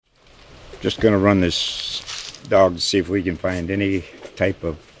just going to run this dog to see if we can find any type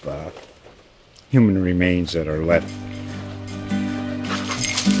of human remains that are left.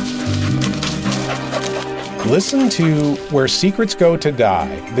 Listen to Where Secrets Go to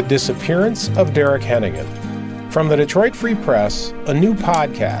Die, The Disappearance of Derek Hennigan. From the Detroit Free Press, a new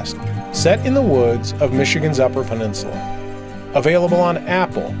podcast set in the woods of Michigan's Upper Peninsula. Available on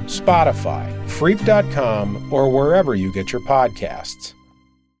Apple, Spotify, Freep.com, or wherever you get your podcasts.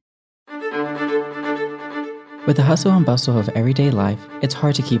 With the hustle and bustle of everyday life, it's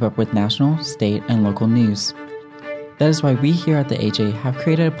hard to keep up with national, state, and local news. That is why we here at the AJ have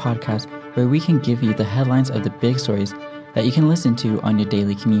created a podcast where we can give you the headlines of the big stories that you can listen to on your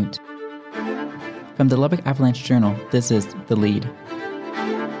daily commute. From the Lubbock Avalanche-Journal, this is The Lead.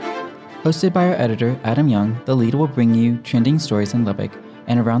 Hosted by our editor, Adam Young, The Lead will bring you trending stories in Lubbock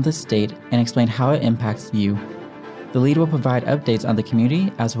and around the state and explain how it impacts you. The Lead will provide updates on the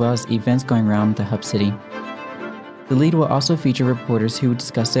community as well as events going around the hub city. The Lead will also feature reporters who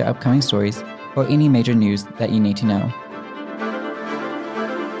discuss their upcoming stories or any major news that you need to know.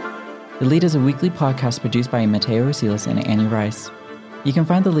 The Lead is a weekly podcast produced by Mateo Rosiles and Annie Rice. You can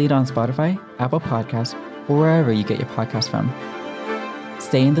find The Lead on Spotify, Apple Podcasts, or wherever you get your podcasts from.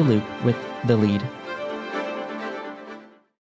 Stay in the loop with The Lead.